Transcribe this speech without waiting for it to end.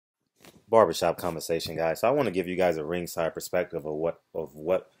Barbershop conversation, guys. So I want to give you guys a ringside perspective of what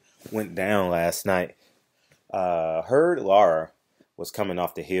went down last night. Hurd Lara was coming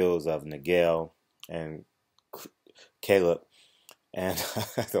off the heels of Nigel and Caleb, and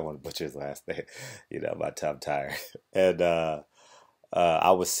I don't want to butcher his last name. My tongue tired. And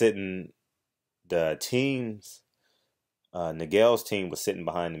I was sitting. The teams, Nigel's team was sitting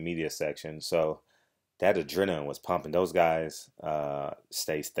behind the media section, so that adrenaline was pumping. Those guys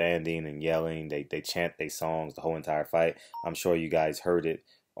stay standing and yelling. They chant their songs the whole entire fight. I'm sure you guys heard it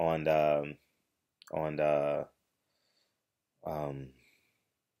on the I'm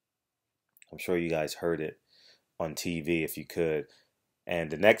sure you guys heard it on TV if you could. And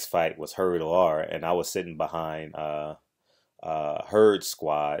the next fight was Hurd Lara, and I was sitting behind Hurd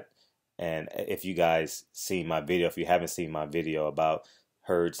squad. And if you guys see my video, if you haven't seen my video about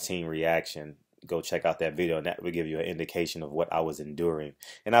Hurd's team reaction, go check out that video, and that will give you an indication of what I was enduring.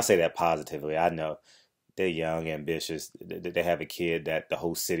 And I say that positively. I know they're young, ambitious. They have a kid that the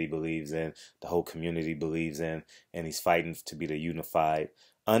whole city believes in, the whole community believes in, and he's fighting to be the unified,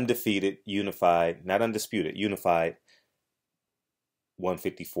 undefeated, unified, not undisputed, unified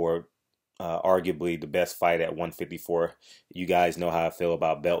 154. Arguably the best fight at 154. You guys know how I feel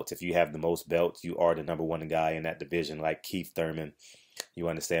about belts. If you have the most belts, you are the #1 guy in that division, like Keith Thurman. You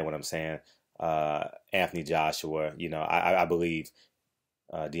understand what I'm saying? Anthony Joshua. I believe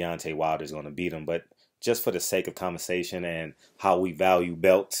Deontay Wilder is going to beat him. But just for the sake of conversation and how we value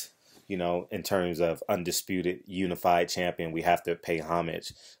belts, in terms of undisputed, unified champion, we have to pay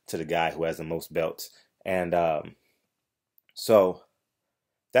homage to the guy who has the most belts. And so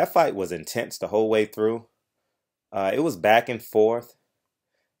that fight was intense the whole way through. It was back and forth.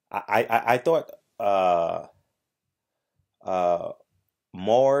 I thought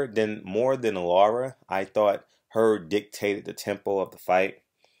more than Lara, I thought Hurd dictated the tempo of the fight.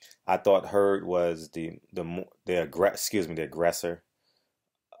 I thought Hurd was the aggressor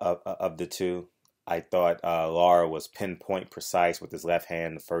of the two. I thought Lara was pinpoint precise with his left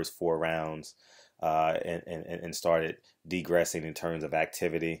hand the first 4 rounds. And started degressing in terms of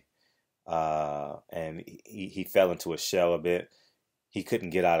activity. And he fell into a shell a bit. He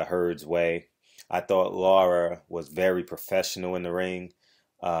couldn't get out of Hurd's way. I thought Lara was very professional in the ring.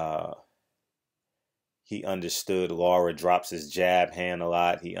 He understood Lara drops his jab hand a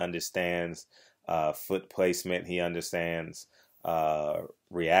lot. He understands foot placement. He understands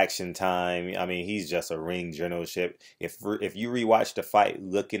reaction time. I mean, he's just a ring generalship. If you rewatch the fight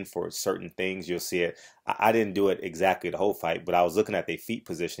looking for certain things, you'll see it. I didn't do it exactly the whole fight, but I was looking at their feet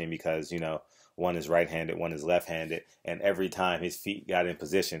positioning because, one is right-handed, one is left-handed, and every time his feet got in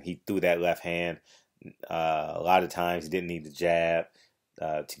position, he threw that left hand. A lot of times he didn't need the jab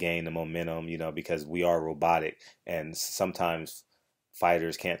to gain the momentum, because we are robotic, and sometimes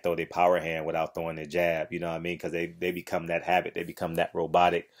fighters can't throw their power hand without throwing their jab, you know what I mean? Because they become that habit. They become that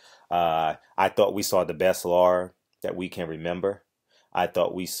robotic. I thought we saw the best Lara that we can remember. I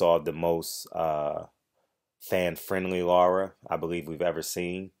thought we saw the most fan-friendly Lara I believe we've ever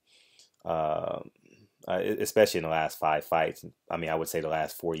seen, especially in the last 5 fights. I mean, I would say the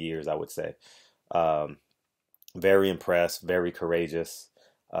last 4 years, I would say. Very impressed, very courageous.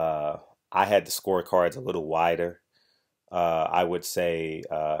 I had the scorecards a little wider. I would say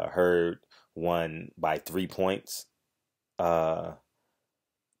Hurd won by 3 points,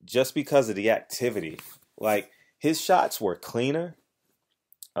 just because of the activity. Like, his shots were cleaner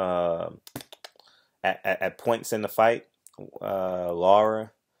at points in the fight,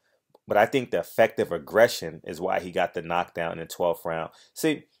 Lara. But I think the effective aggression is why he got the knockdown in the 12th round.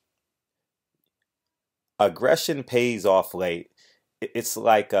 See, aggression pays off late. It's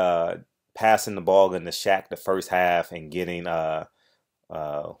like passing the ball in the shack the first half and getting who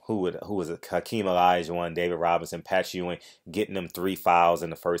was it? Hakeem Olajuwon, David Robinson, Pat Ewing, getting them 3 fouls in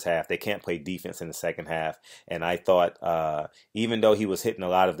the first half. They can't play defense in the second half. And I thought even though he was hitting a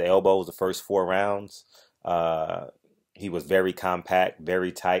lot of the elbows the first 4 rounds, he was very compact,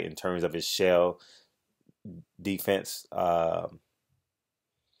 very tight in terms of his shell defense.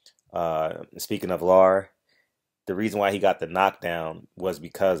 Speaking of Lara, the reason why he got the knockdown was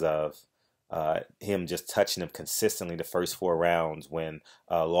because of him just touching him consistently the first 4 rounds when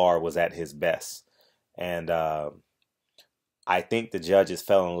Lara was at his best. And I think the judges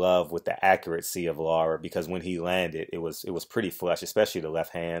fell in love with the accuracy of Lara because when he landed, it was pretty flush, especially the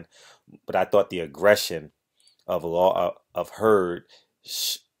left hand. But I thought the aggression of Hurd,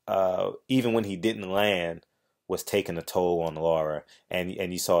 even when he didn't land, was taking a toll on Lara, and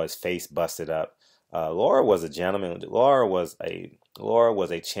you saw his face busted up. Lara was a gentleman. Lara was a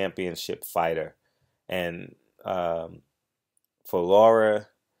championship fighter, and for Lara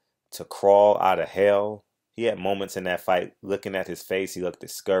to crawl out of hell. He had moments in that fight, looking at his face, he looked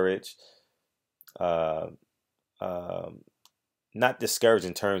discouraged. Uh, um, Not discouraged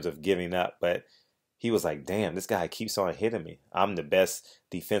in terms of giving up, but he was like, damn, this guy keeps on hitting me. I'm the best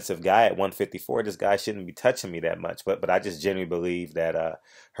defensive guy at 154. This guy shouldn't be touching me that much. But I just genuinely believe that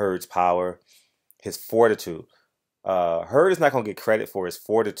Hurd's power, his fortitude. Hurd is not going to get credit for his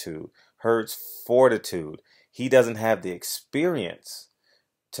fortitude. Hurd's fortitude. He doesn't have the experience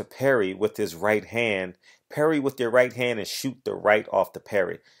to parry with his right hand. Parry with your right hand and shoot the right off the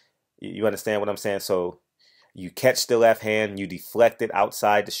parry. You understand what I'm saying? So you catch the left hand, you deflect it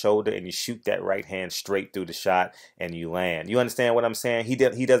outside the shoulder, and you shoot that right hand straight through the shot, and you land. You understand what I'm saying? He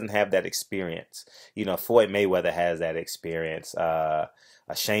doesn't have that experience. You know, Floyd Mayweather has that experience.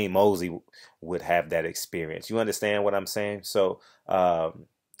 Shane Mosley would have that experience. You understand what I'm saying? So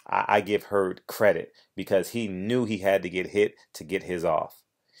I give Hurd credit because he knew he had to get hit to get his off.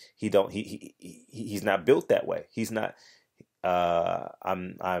 He's not built that way. He's not.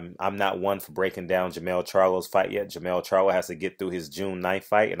 I'm not one for breaking down Jermell Charlo's fight yet. Jermell Charlo has to get through his June 9th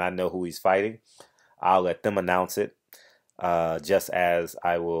fight, and I know who he's fighting. I'll let them announce it. Just as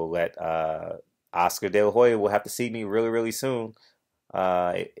I will let Oscar De La Hoya will have to see me really, really soon.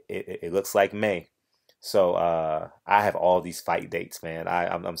 It looks like May. So I have all these fight dates, man.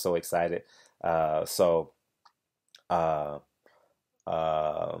 I'm so excited. So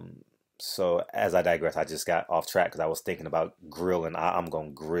as I digress, I just got off track because I was thinking about grilling. I'm going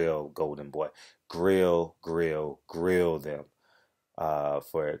to grill Golden Boy. Grill them.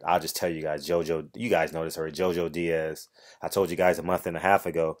 I'll just tell you guys, you guys know this already, Jojo Diaz. I told you guys a month and a half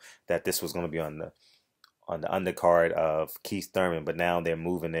ago that this was going to be on the undercard of Keith Thurman, but now they're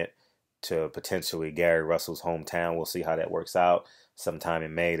moving it to potentially Gary Russell's hometown. We'll see how that works out. Sometime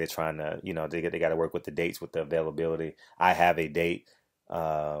in May, they're trying to, they got to work with the dates, with the availability. I have a date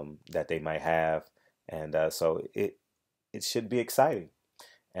that they might have, and so it should be exciting.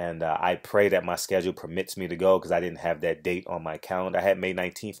 And I pray that my schedule permits me to go because I didn't have that date on my calendar. I had May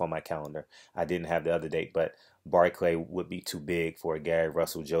 19th on my calendar. I didn't have the other date, but Barclay would be too big for a Gary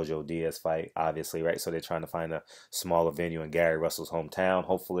Russell Jojo Diaz fight, obviously, right? So they're trying to find a smaller venue in Gary Russell's hometown.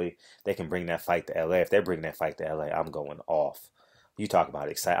 Hopefully they can bring that fight to LA. If they bring that fight to LA, I'm going off. You talk about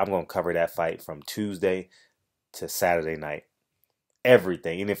exciting. I'm going to cover that fight from Tuesday to Saturday night.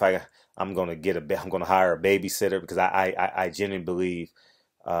 Everything. Even if I'm going to hire a babysitter because I genuinely believe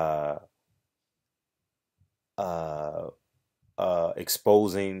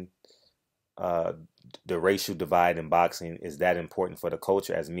exposing the racial divide in boxing is that important for the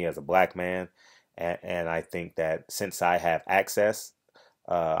culture as me as a black man. And I think that since I have access,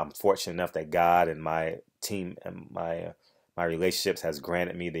 I'm fortunate enough that God and my team and my relationships has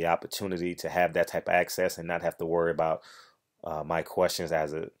granted me the opportunity to have that type of access and not have to worry about my questions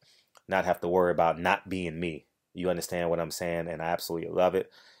not have to worry about not being me. You understand what I'm saying? And I absolutely love it.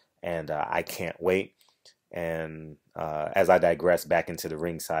 And I can't wait. And as I digress back into the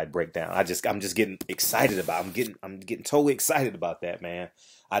ringside breakdown, I'm just getting excited about. I'm getting totally excited about that, man.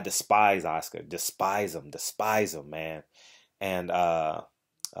 I despise Oscar, despise him, man. And but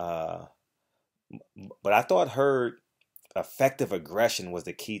I thought Hurd effective aggression was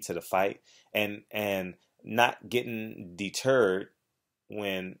the key to the fight, and not getting deterred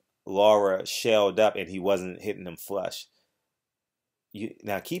when Lara shelled up and he wasn't hitting them flush.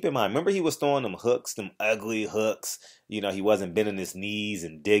 Now keep in mind, remember he was throwing them hooks, them ugly hooks. He wasn't bending his knees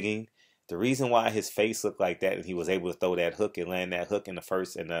and digging. The reason why his face looked like that and he was able to throw that hook and land that hook in the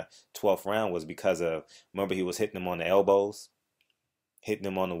first and the 12th round was because of, remember he was hitting them on the elbows, hitting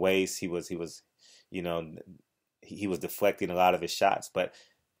them on the waist. He was deflecting a lot of his shots. But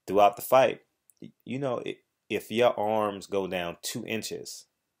throughout the fight, if your arms go down 2 inches,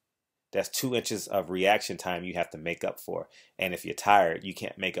 that's 2 inches of reaction time you have to make up for. And if you're tired, you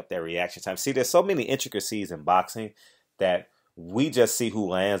can't make up that reaction time. See, there's so many intricacies in boxing that we just see who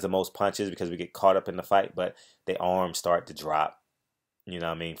lands the most punches because we get caught up in the fight, but the arms start to drop,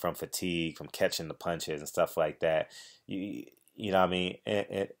 from fatigue, from catching the punches and stuff like that. You know what I mean?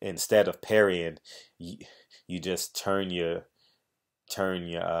 And instead of parrying, you just turn your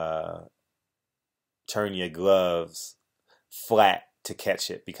gloves flat to catch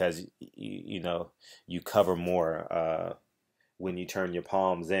it because you cover more. When you turn your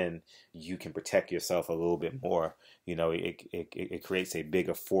palms in, you can protect yourself a little bit more. It creates a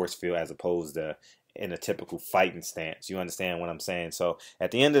bigger force field as opposed to in a typical fighting stance. You understand what I'm saying? So at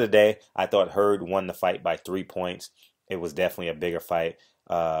the end of the day, I thought Hurd won the fight by 3 points. It was definitely a bigger fight.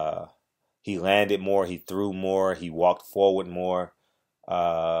 He landed more, he threw more, he walked forward more.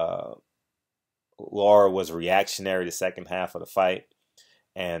 Lara was reactionary the second half of the fight.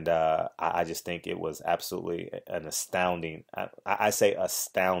 And I just think it was absolutely an astounding. I say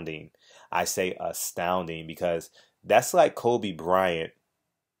astounding. I say astounding because that's like Kobe Bryant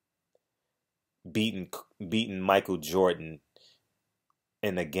beating beating Michael Jordan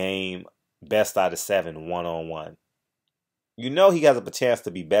in a game best out of 7 1-on-1. You know he has a chance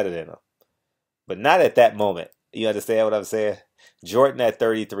to be better than him, but not at that moment. You understand what I'm saying? Jordan at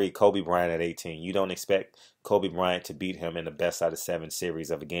 33, Kobe Bryant at 18. You don't expect Kobe Bryant to beat him in the best out of 7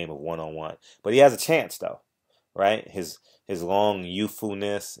 series of a game of 1-on-1. But he has a chance though, right? His long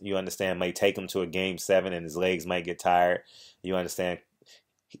youthfulness, you understand, may take him to a game 7 and his legs might get tired. You understand,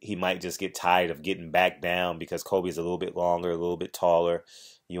 he might just get tired of getting back down because Kobe's a little bit longer, a little bit taller.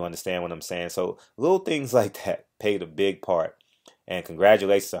 You understand what I'm saying? So little things like that played a big part. And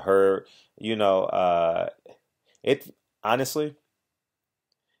congratulations to Hurd. You know, it honestly,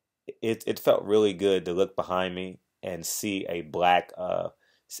 it felt really good to look behind me and see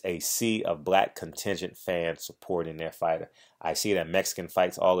a sea of black contingent fans supporting their fighter. I see it at Mexican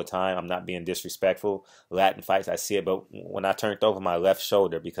fights all the time. I'm not being disrespectful. Latin fights, I see it. But when I turned over my left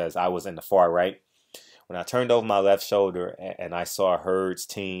shoulder, because I was in the far right, when I turned over my left shoulder and I saw Hurd's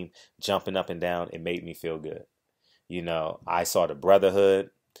team jumping up and down, it made me feel good. You know, I saw the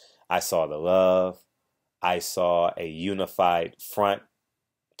brotherhood. I saw the love. I saw a unified front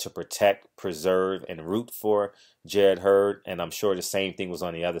to protect, preserve, and root for Jared Hurd. And I'm sure the same thing was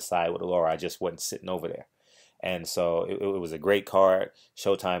on the other side with Lara. I just wasn't sitting over there. And so it was a great card.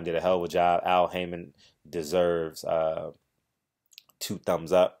 Showtime did a hell of a job. Al Heyman deserves 2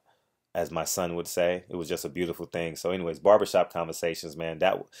 thumbs up, as my son would say. It was just a beautiful thing. So anyways, barbershop conversations, man,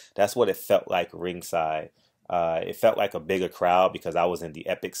 that's what it felt like ringside. It felt like a bigger crowd because I was in the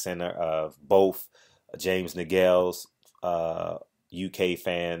epicenter of both James Nagell's UK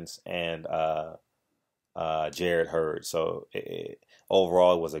fans and Jared Hurd. So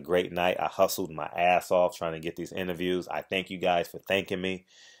overall, it was a great night. I hustled my ass off trying to get these interviews. I thank you guys for thanking me.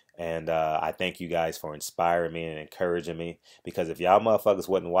 And I thank you guys for inspiring me and encouraging me. Because if y'all motherfuckers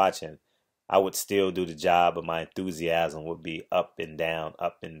wasn't watching, I would still do the job, but my enthusiasm would be up and down,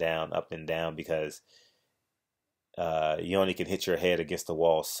 up and down, up and down. Because you only can hit your head against the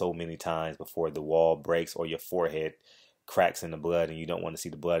wall so many times before the wall breaks or your forehead cracks in the blood and you don't want to see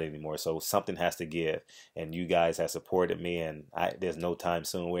the blood anymore. So something has to give. And you guys have supported me, and there's no time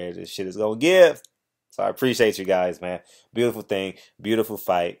soon where this shit is going to give. So I appreciate you guys, man. Beautiful thing. Beautiful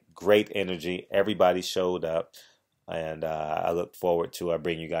fight. Great energy. Everybody showed up. And I look forward to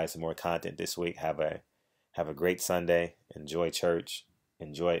bringing you guys some more content this week. Have a great Sunday. Enjoy church.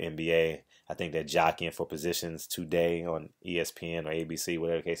 Enjoy NBA. I think they're jockeying for positions today on ESPN or ABC,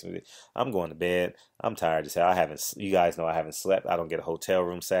 whatever the case may be. I'm going to bed. I'm tired as hell. You guys know I haven't slept. I don't get a hotel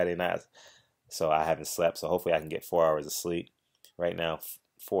room Saturday night, so I haven't slept. So hopefully I can get 4 hours of sleep right now.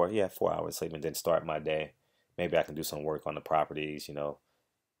 4 hours of sleep and then start my day. Maybe I can do some work on the properties,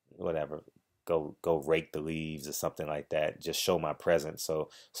 whatever. Go rake the leaves or something like that. Just show my presence so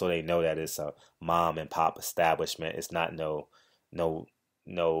they know that it's a mom and pop establishment. It's not no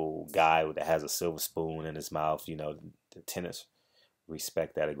guy that has a silver spoon in his mouth. The tenants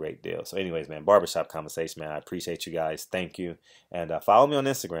respect that a great deal. So anyways, man, barbershop conversation, man. I appreciate you guys. Thank you. And follow me on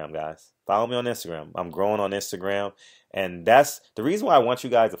Instagram, guys. Follow me on Instagram. I'm growing on Instagram. And that's the reason why I want you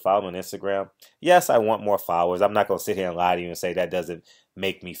guys to follow me on Instagram. Yes, I want more followers. I'm not going to sit here and lie to you and say that doesn't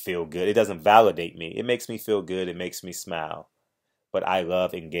make me feel good. It doesn't validate me. It makes me feel good. It makes me smile. But I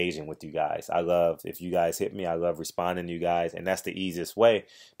love engaging with you guys. I love, if you guys hit me, I love responding to you guys. And that's the easiest way,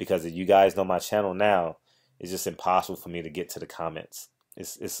 because if you guys know my channel now, it's just impossible for me to get to the comments.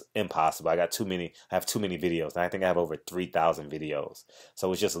 It's impossible. I have too many videos. And I think I have over 3,000 videos.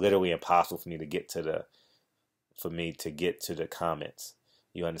 So it's just literally impossible for me to get to the comments.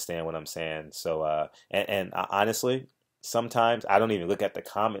 You understand what I'm saying? So and honestly, sometimes I don't even look at the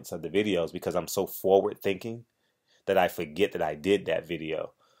comments of the videos because I'm so forward thinking that I forget that I did that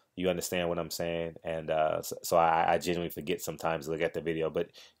video. You understand what I'm saying? And so I genuinely forget sometimes to look at the video. But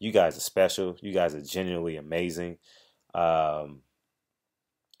you guys are special. You guys are genuinely amazing. I'll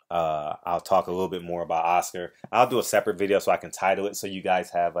talk a little bit more about Oscar. I'll do a separate video so I can title it so you guys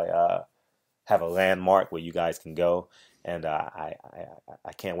have a landmark where you guys can go. And I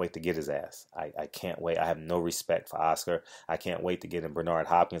can't wait to get his ass. I can't wait. I have no respect for Oscar. I can't wait to get him Bernard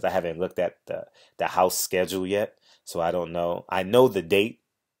Hopkins. I haven't looked at the house schedule yet, so I don't know. I know the date,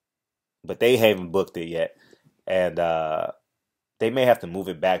 but they haven't booked it yet. And they may have to move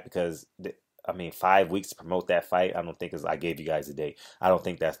it back because 5 weeks to promote that fight. I don't think I gave you guys a date. I don't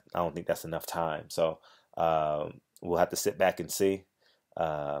think that's enough time. So we'll have to sit back and see.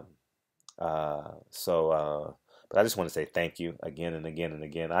 But I just want to say thank you again and again and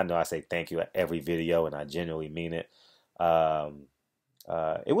again. I know I say thank you at every video, and I genuinely mean it. Um,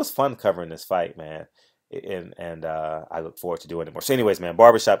 it was fun covering this fight, man. And I look forward to doing it more. So, anyways, man,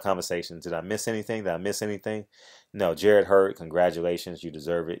 barbershop conversations. Did I miss anything? Did I miss anything? No, Jared Hurd, congratulations. You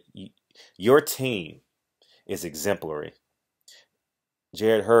deserve it. Your team is exemplary.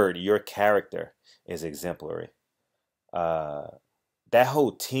 Jared Hurd, your character is exemplary. Uh, that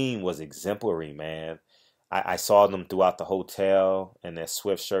whole team was exemplary, man. I saw them throughout the hotel in that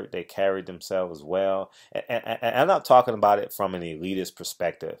Swift shirt. They carried themselves well. And I'm not talking about it from an elitist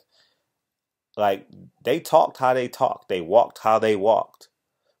perspective. Like, they talked how they talked. They walked how they walked.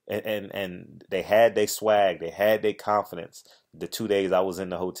 And they had their swag. They had their confidence. The 2 days I was in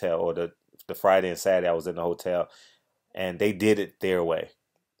the hotel, or the Friday and Saturday I was in the hotel, and they did it their way.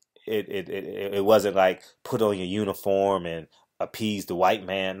 It wasn't like put on your uniform and appease the white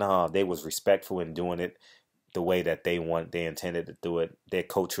man. No, they was respectful in doing it the way that they intended to do it, their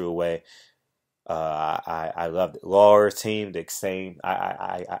cultural way. I loved it. Laura's team, the same.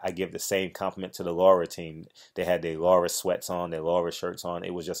 I give the same compliment to the Lara team. They had their Lara sweats on, their Lara shirts on.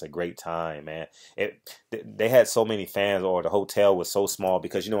 It was just a great time, man. They had so many fans, or the hotel was so small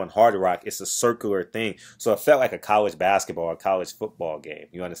because in Hard Rock it's a circular thing, so it felt like a college basketball or college football game.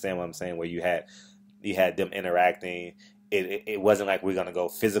 You understand what I'm saying? Where you had them interacting. It wasn't like we're gonna go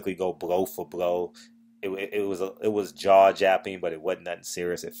physically go blow for blow. It was jaw japping, but it wasn't nothing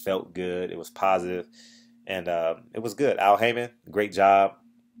serious. It felt good. It was positive, and it was good. Al Heyman, great job.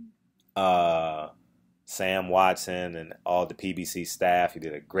 Uh, Sam Watson and all the PBC staff, you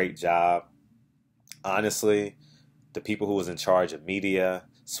did a great job. Honestly, the people who was in charge of media,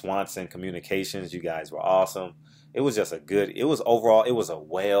 Swanson Communications, you guys were awesome. It was just a good. It was overall. It was a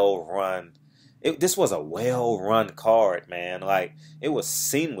well run. This was a well-run card, man. Like, it was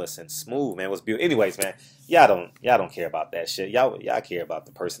seamless and smooth, man. It was beautiful. Anyways, man, y'all don't care about that shit. Y'all care about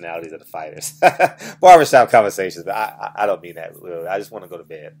the personalities of the fighters. Barbershop conversations. I don't mean that. Really. I just want to go to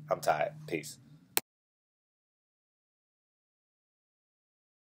bed. I'm tired. Peace.